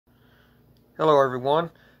Hello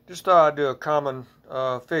everyone. Just thought I'd do a common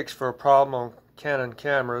fix for a problem on Canon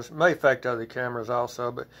cameras. It may affect other cameras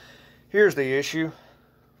also, but here's the issue.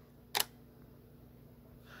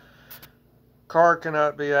 Card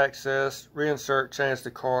cannot be accessed. Reinsert, change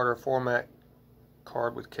the card, or format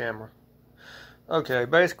card with camera. Okay,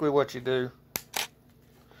 basically what you do,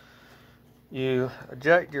 you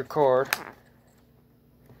eject your card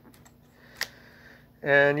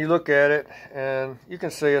and you look at it and you can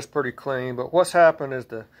see it's pretty clean, but what's happened is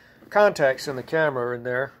the contacts in the camera in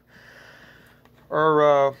there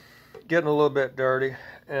are getting a little bit dirty.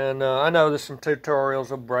 And I know there's some tutorials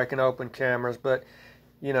of breaking open cameras, but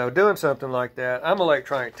you know, doing something like that, I'm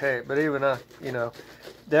electronic tech, but even the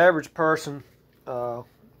average person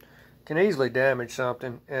can easily damage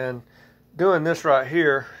something, and doing this right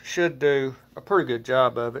here should do a pretty good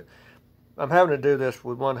job of it. I'm having to do this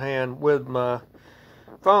with one hand with my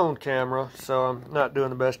phone camera, so I'm not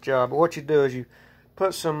doing the best job. But what you do is you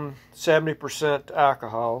put some 70%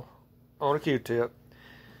 alcohol on a Q-tip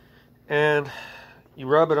and you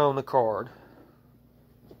rub it on the card.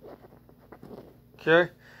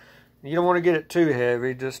 Okay, you don't want to get it too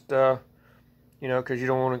heavy, just you know, because you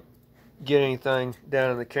don't want to get anything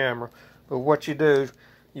down in the camera. But what you do is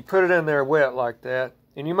you put it in there wet like that,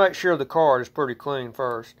 and you make sure the card is pretty clean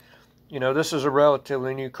first. You know, this is a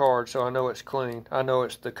relatively new card, so I know it's clean. I know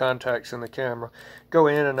it's the contacts in the camera. Go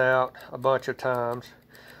in and out a bunch of times.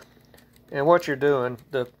 And what you're doing,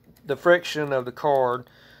 the friction of the card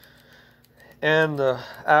and the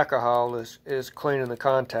alcohol is cleaning the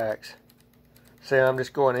contacts. See, I'm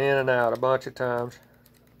just going in and out a bunch of times.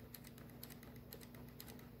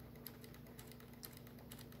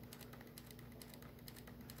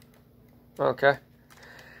 Okay.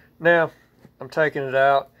 Now, I'm taking it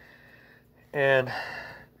out and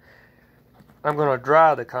I'm going to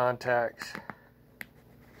dry the contacts.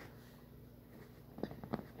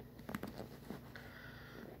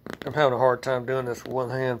 I'm having a hard time doing this with one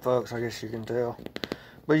hand, folks, I guess you can tell.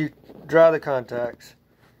 But you dry the contacts.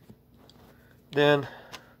 Then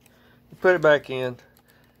you put it back in,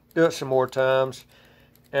 do it some more times,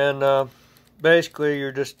 and basically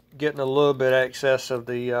you're just getting a little bit excess of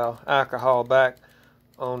the alcohol back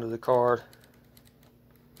onto the card.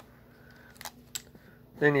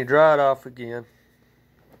 Then you dry it off again.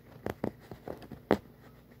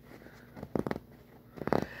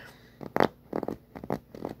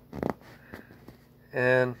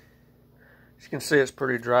 And as you can see, it's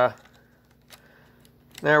pretty dry.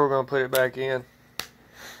 Now we're going to put it back in.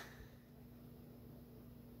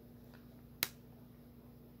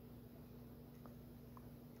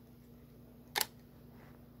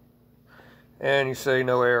 And you see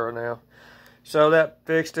no error now. So that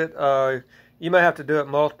fixed it. You may have to do it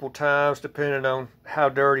multiple times depending on how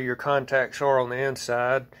dirty your contacts are on the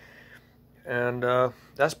inside. And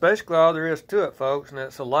that's basically all there is to it, folks. And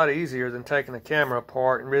it's a lot easier than taking the camera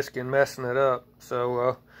apart and risking messing it up.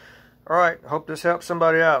 So, alright, hope this helps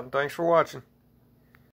somebody out. And thanks for watching.